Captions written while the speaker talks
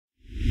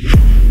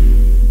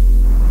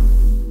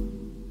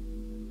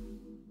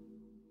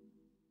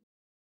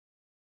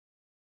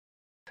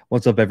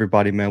What's up,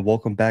 everybody, man?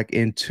 Welcome back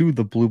into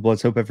the Blue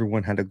Bloods. Hope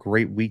everyone had a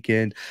great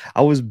weekend.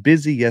 I was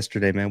busy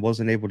yesterday, man.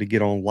 Wasn't able to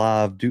get on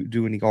live,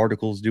 do any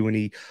articles, do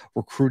any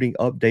recruiting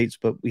updates,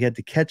 but we had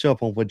to catch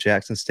up on what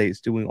Jackson State's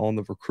doing on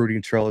the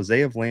recruiting trail as they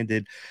have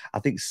landed, I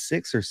think,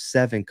 6 or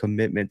 7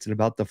 commitments in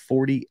about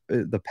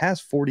the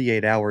past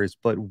 48 hours.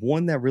 But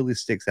one that really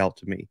sticks out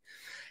to me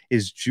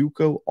is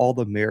JUCO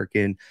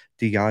All-American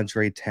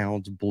DeAndre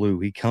Towns Blue.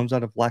 He comes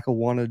out of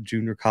Lackawanna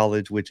Junior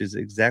College, which is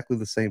exactly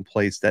the same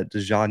place that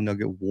Dejon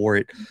Nugget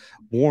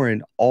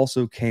Warren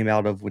also came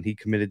out of when he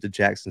committed to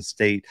Jackson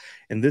State.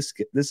 And this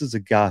is a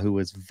guy who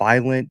is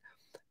violent,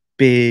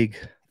 big,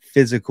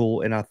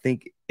 physical, and I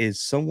think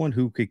is someone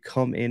who could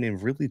come in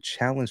and really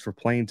challenge for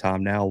playing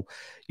time. Now,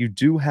 you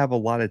do have a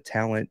lot of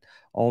talent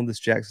on this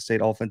Jackson State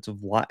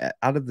offensive line,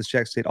 out of this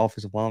Jackson State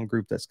offensive line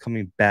group that's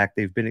coming back.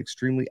 They've been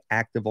extremely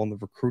active on the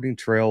recruiting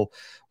trail,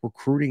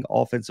 recruiting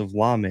offensive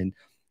linemen.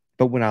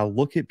 But when I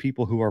look at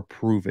people who are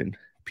proven,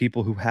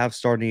 people who have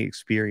starting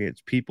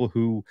experience, people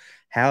who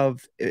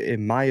have,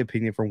 in my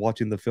opinion, from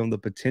watching the film, the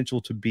potential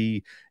to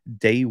be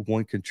day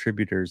one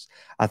contributors,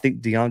 I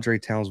think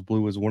DeAndre Towns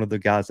Blue is one of the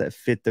guys that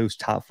fit those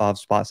top 5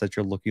 spots that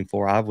you're looking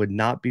for. I would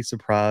not be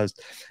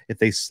surprised if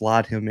they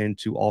slide him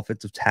into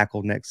offensive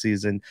tackle next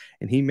season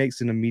and he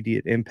makes an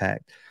immediate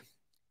impact.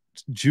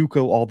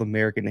 JUCO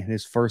All-American in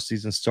his first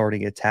season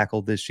starting at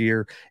tackle this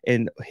year.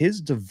 And his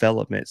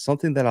development,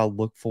 something that I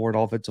look for in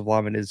offensive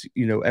linemen is,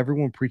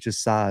 everyone preaches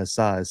size,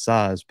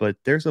 but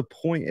there's a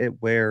point at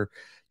where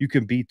you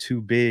can be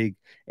too big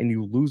and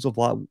you lose a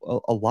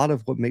lot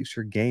of what makes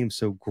your game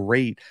so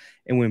great.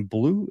 And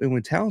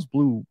when Towns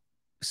Blue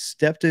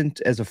stepped in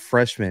as a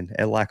freshman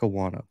at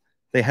Lackawanna,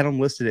 they had him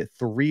listed at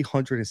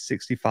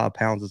 365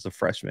 pounds as a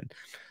freshman.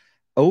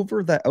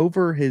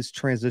 Over his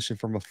transition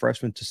from a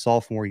freshman to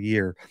sophomore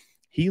year,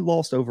 he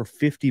lost over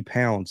 50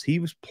 pounds. He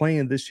was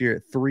playing this year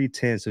at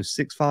 310, so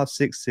 6'5",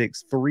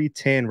 6'6",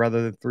 310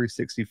 rather than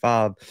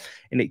 365.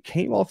 And it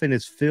came off in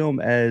his film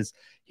as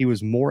he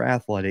was more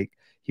athletic.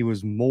 He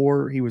was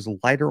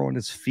lighter on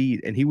his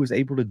feet, and he was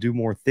able to do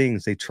more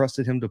things. They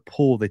trusted him to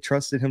pull. They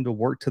trusted him to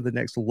work to the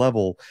next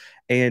level.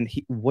 And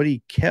what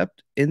he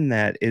kept in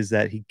that is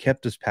that he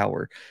kept his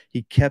power.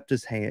 He kept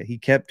his hand. He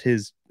kept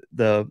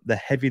the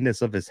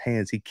heaviness of his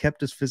hands. He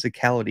kept his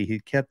physicality. He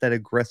kept that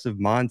aggressive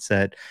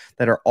mindset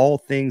that are all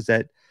things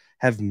that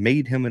have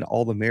made him an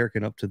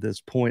All-American up to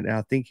this point. And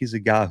I think he's a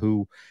guy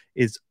who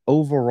is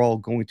overall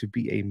going to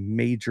be a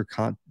major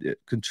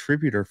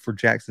contributor for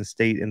Jackson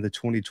State in the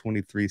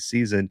 2023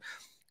 season.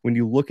 When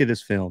you look at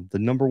his film, the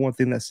number one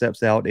thing that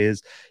steps out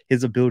is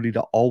his ability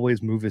to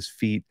always move his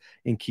feet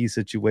in key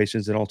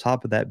situations. And on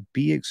top of that,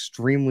 be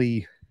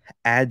extremely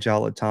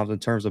agile at times in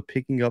terms of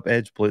picking up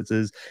edge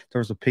blitzes, in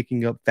terms of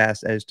picking up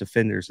fast edge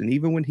defenders. And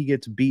even when he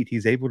gets beat,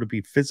 he's able to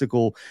be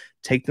physical,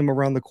 take them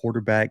around the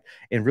quarterback,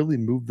 and really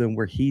move them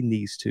where he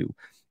needs to.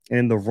 And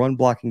in the run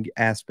blocking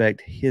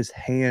aspect, his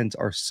hands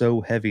are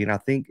so heavy. And I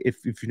think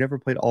if you never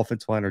played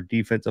offensive line or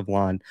defensive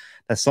line,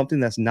 that's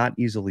something that's not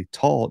easily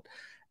taught.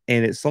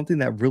 And it's something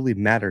that really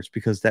matters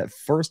because that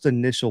first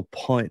initial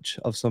punch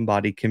of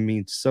somebody can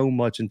mean so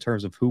much in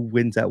terms of who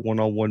wins that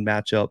one-on-one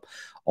matchup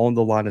on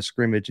the line of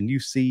scrimmage. And you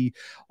see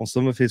on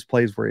some of his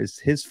plays where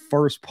his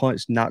first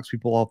punch knocks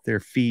people off their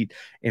feet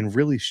and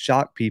really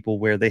shock people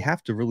where they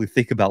have to really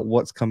think about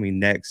what's coming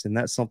next. And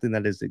that's something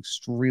that is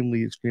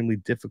extremely, extremely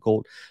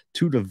difficult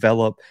to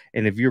develop.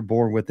 And if you're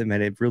born with it,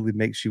 man, it really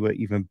makes you an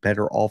even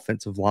better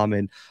offensive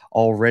lineman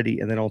already.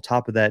 And then on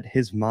top of that,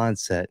 his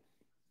mindset.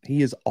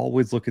 He is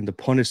always looking to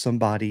punish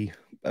somebody,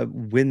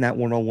 win that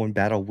one-on-one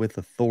battle with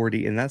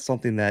authority. And that's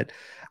something that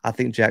I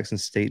think Jackson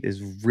State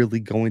is really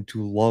going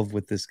to love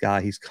with this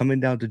guy. He's coming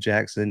down to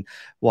Jackson.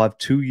 We'll have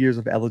 2 years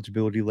of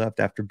eligibility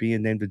left after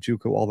being named a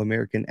JUCO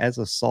All-American as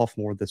a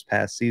sophomore this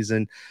past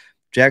season.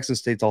 Jackson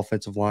State's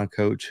offensive line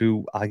coach,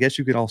 who I guess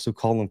you can also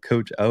call him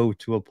Coach O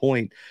to a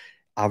point,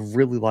 I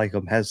really like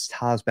him, has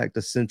ties back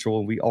to Central,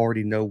 and we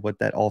already know what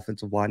that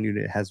offensive line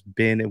unit has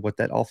been and what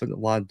that offensive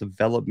line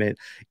development,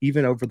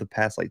 even over the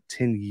past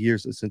 10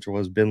 years at Central,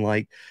 has been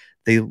like.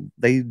 They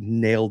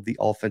nailed the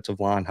offensive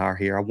line hire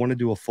here. I want to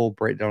do a full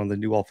breakdown on the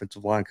new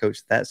offensive line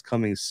coach. That's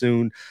coming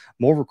soon.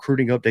 More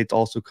recruiting updates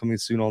also coming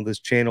soon on this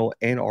channel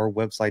and our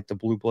website, the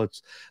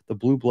Bluebloods, the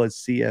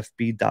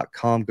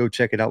bluebloodscfb.com. Go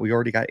check it out. We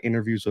already got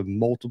interviews with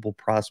multiple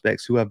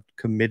prospects who have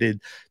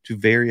committed to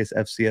various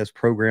FCS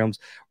programs.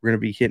 We're going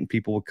to be hitting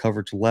people with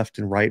coverage left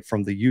and right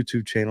from the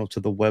YouTube channel to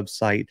the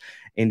website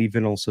and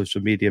even on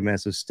social media, man.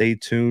 So stay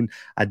tuned.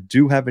 I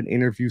do have an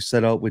interview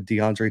set up with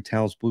DeAndre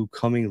Towns Blue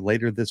coming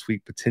later this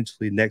week, potentially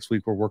next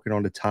week. We're working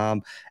on the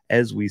time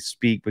as we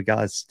speak, but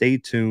guys, stay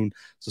tuned,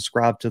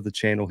 subscribe to the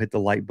channel, hit the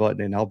like button,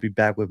 and I'll be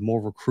back with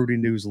more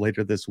recruiting news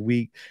later this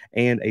week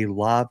and a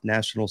live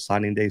National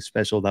Signing Day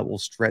special that will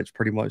stretch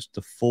pretty much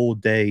the full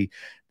day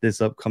this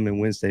upcoming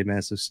Wednesday,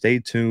 man. So stay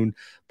tuned.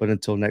 But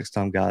until next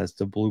time, guys,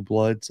 the Blue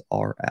Bloods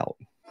are out.